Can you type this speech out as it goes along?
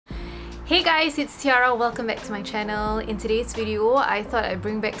Hey guys, it's Tiara. Welcome back to my channel. In today's video, I thought I'd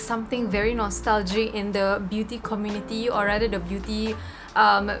bring back something very nostalgic in the beauty community, or rather the beauty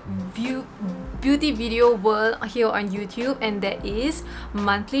video world here on YouTube, and that is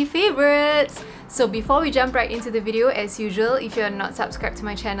monthly favorites. So before we jump right into the video, as usual, if you're not subscribed to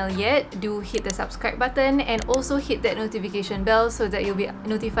my channel yet, do hit the subscribe button and also hit that notification bell so that you'll be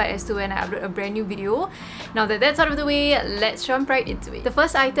notified as to when I upload a brand new video. Now that that's out of the way, let's jump right into it. The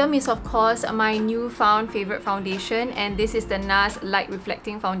first item is of course my newfound favorite foundation, and this is the NARS Light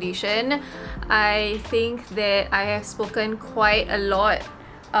Reflecting Foundation. I think that I have spoken quite a lot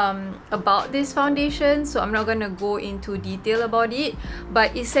about this foundation, so I'm not gonna go into detail about it,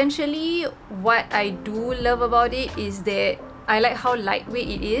 but essentially what I do love about it is that I like how lightweight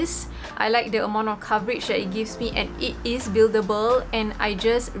it is. I like the amount of coverage that it gives me, and it is buildable, and I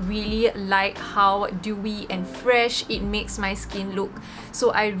just really like how dewy and fresh it makes my skin look.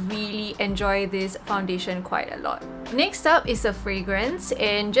 So I really enjoy this foundation quite a lot. Next up is a fragrance,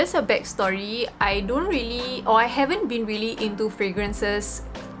 and just a backstory, I haven't been really into fragrances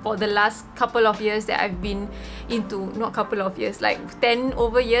for the last couple of years that I've been into, not couple of years, like 10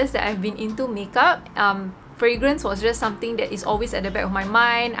 over years that I've been into makeup. Fragrance was just something that is always at the back of my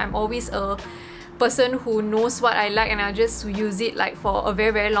mind. I'm always a person who knows what I like, and I just use it like for a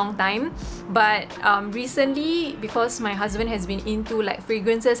very long time. But recently, because my husband has been into like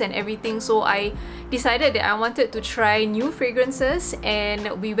fragrances and everything, so I decided that I wanted to try new fragrances,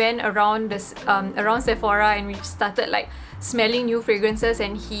 and we went around this around Sephora, and we started like smelling new fragrances,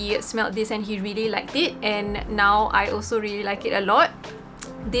 and he smelled this and he really liked it, and now I also really like it a lot.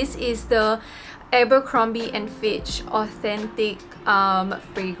 This is the Abercrombie & Fitch Authentic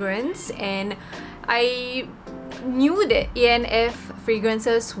fragrance, and I knew that A&F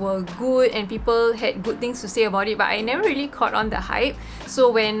fragrances were good and people had good things to say about it, but I never really caught on the hype.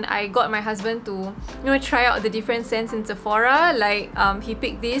 So when I got my husband to, try out the different scents in Sephora, like he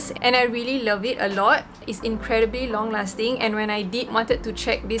picked this, and I really love it a lot. It's incredibly long lasting, and when I wanted to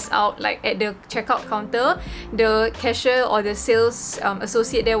check this out, like at the checkout counter, the cashier or the sales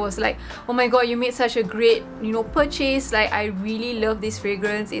associate there was like, "Oh my god, you made such a great purchase, like I really love this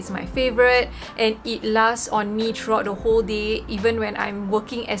fragrance, it's my favorite, and it lasts on me throughout the whole day, even when I'm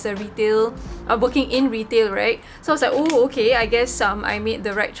working as a working in retail," right? So I was like, oh, okay, I guess I made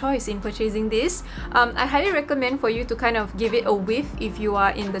the right choice in purchasing this. I highly recommend for you to kind of give it a whiff if you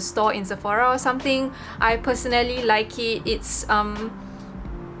are in the store in Sephora or something. I personally like it. It's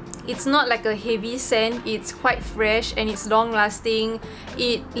not like a heavy scent, it's quite fresh and it's long lasting.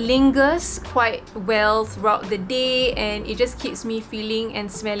 It lingers quite well throughout the day, and it just keeps me feeling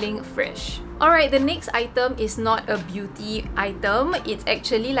and smelling fresh. Alright, the next item is not a beauty item, it's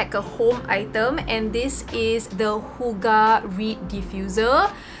actually like a home item, and this is the Hooga Reed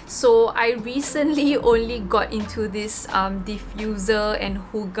Diffuser. So I recently only got into this diffuser and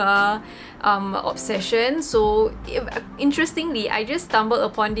Hooga obsession. So interestingly, I just stumbled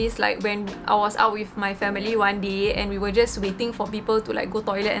upon this like when I was out with my family one day, and we were just waiting for people to like go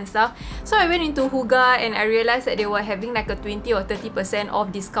toilet and stuff. So I went into Hooga, and I realized that they were having like a 20 or 30%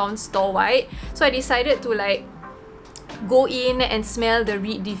 off discount store-wide. So I decided to like go in and smell the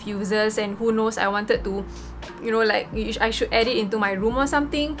Reed diffusers, and who knows, I wanted to I should add it into my room or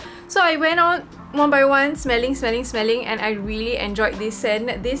something. So I went on one by one, smelling, and I really enjoyed this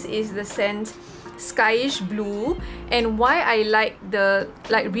scent. This is the scent Skyish Blue, and why I like the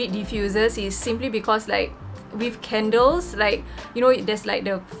Reed diffusers is simply because like with candles, like there's like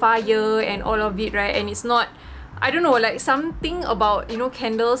the fire and all of it, right? And it's not, I don't know, like something about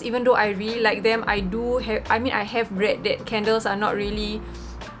candles, even though I really like them, I have read that candles are not really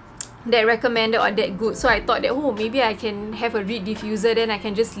that recommended or that good. So I thought that, oh, maybe I can have a Reed diffuser, then I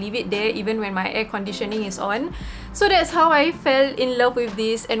can just leave it there even when my air conditioning is on. So that's how I fell in love with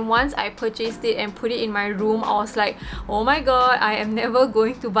this, and once I purchased it and put it in my room, I was like, oh my god, I am never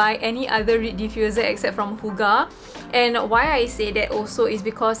going to buy any other Reed diffuser except from Hooga. And why I say that also is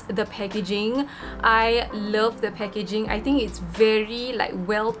because the packaging. I love the packaging. I think it's very like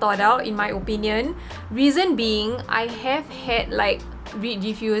well thought out in my opinion. Reason being, I have had like Reed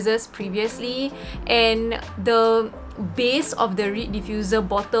diffusers previously, and the base of the Reed diffuser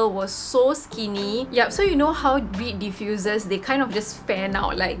bottle was so skinny. Yep, so you know how Reed diffusers, they kind of just fan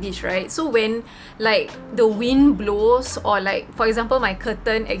out like this, right? So when like the wind blows, or like for example my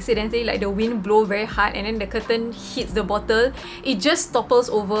curtain accidentally, like the wind blow very hard and then the curtain hits the bottle, it just topples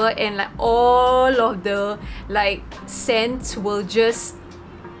over, and like all of the like scent will just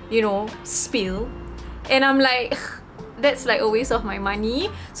spill. And I'm like, that's like a waste of my money.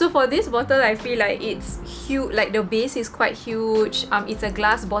 So for this bottle, I feel like it's huge, like the base is quite huge. It's a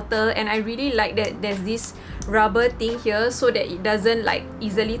glass bottle, and I really like that there's this rubber thing here so that it doesn't like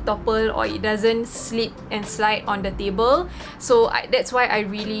easily topple or it doesn't slip and slide on the table. So that's why I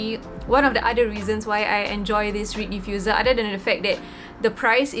really, one of the other reasons why I enjoy this Reed diffuser, other than the fact that the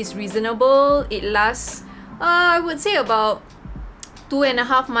price is reasonable, it lasts I would say about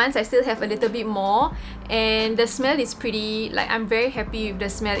 2.5 months. I still have a little bit more, and the smell is pretty, like, I'm very happy with the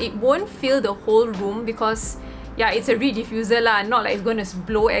smell. It won't fill the whole room because yeah, it's a Reed diffuser lah, not like it's gonna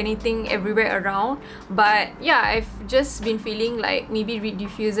blow anything everywhere around. But yeah, I've just been feeling like maybe Reed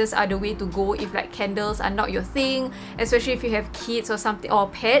diffusers are the way to go if like candles are not your thing, especially if you have kids or something, or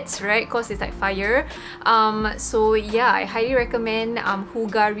pets, right? Because it's like fire. So yeah, I highly recommend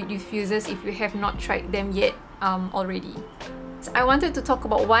Hooga Reed diffusers if you have not tried them yet already. I wanted to talk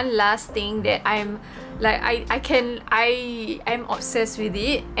about one last thing that I'm like, I am obsessed with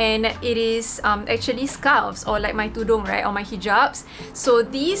it, and it is actually scarves, or like my tudung, right, or my hijabs. So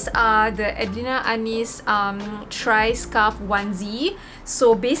these are the Edina Anis Tri Scarf Onesie.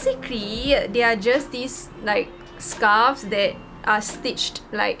 So basically they are just these like scarves that are stitched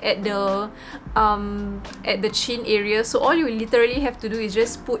like at the chin area. So all you literally have to do is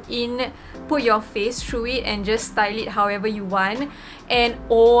just put your face through it and just style it however you want. And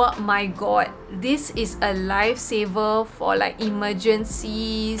oh my god, this is a lifesaver for like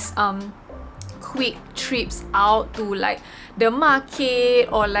emergencies, quick trips out to like the market,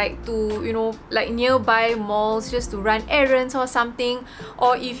 or like to, you know, like nearby malls just to run errands or something,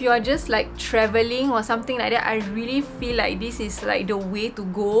 or if you are just like traveling or something like that. I really feel like this is like the way to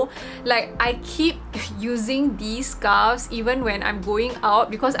go. Like, I keep using these scarves even when I'm going out,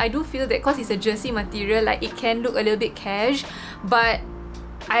 because I do feel that because it's a jersey material, like it can look a little bit cash, but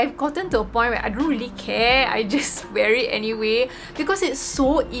I've gotten to a point where I don't really care. I just wear it anyway because it's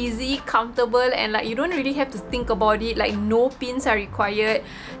so easy, comfortable, and like you don't really have to think about it. Like, no pins are required.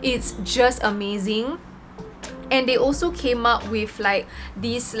 It's just amazing. And they also came up with like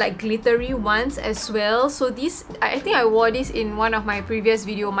these like glittery ones as well. So this, I think I wore this in one of my previous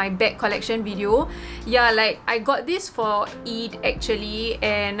video, my bag collection video. Yeah, like I got this for Eid actually,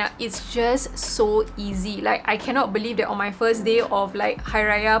 and it's just so easy. Like, I cannot believe that on my first day of like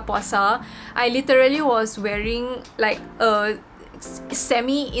Hari Raya Puasa, I literally was wearing like a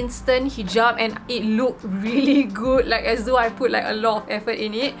semi-instant hijab, and it looked really good, like as though I put like a lot of effort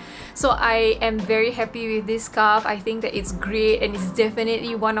in it. So I am very happy with this scarf. I think that it's great, and it's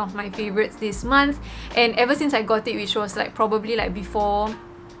definitely one of my favorites this month. And ever since I got it, which was like probably like before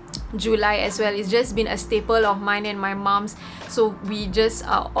July as well, it's just been a staple of mine and my mom's. So we just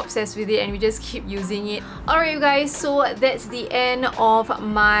are obsessed with it, and we just keep using it. Alright you guys, so that's the end of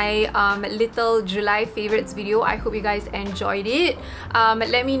my little July favorites video. I hope you guys enjoyed it.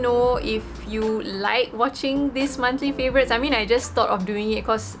 Let me know if you like watching these monthly favorites. I mean, I just thought of doing it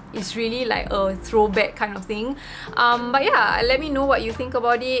because it's really like a throwback kind of thing. But yeah, let me know what you think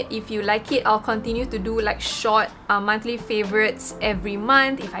about it. If you like it, I'll continue to do like short monthly favorites every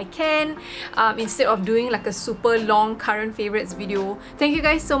month if I can, instead of doing like a super long current favorites video. Thank you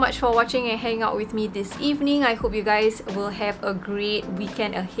guys so much for watching and hanging out with me this evening. I hope you guys will have a great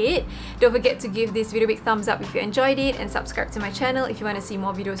weekend ahead. Don't forget to give this video a big thumbs up if you enjoyed it, and subscribe to my channel if you want to see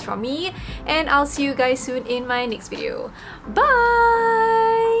more videos from me. And I'll see you guys soon in my next video. Bye!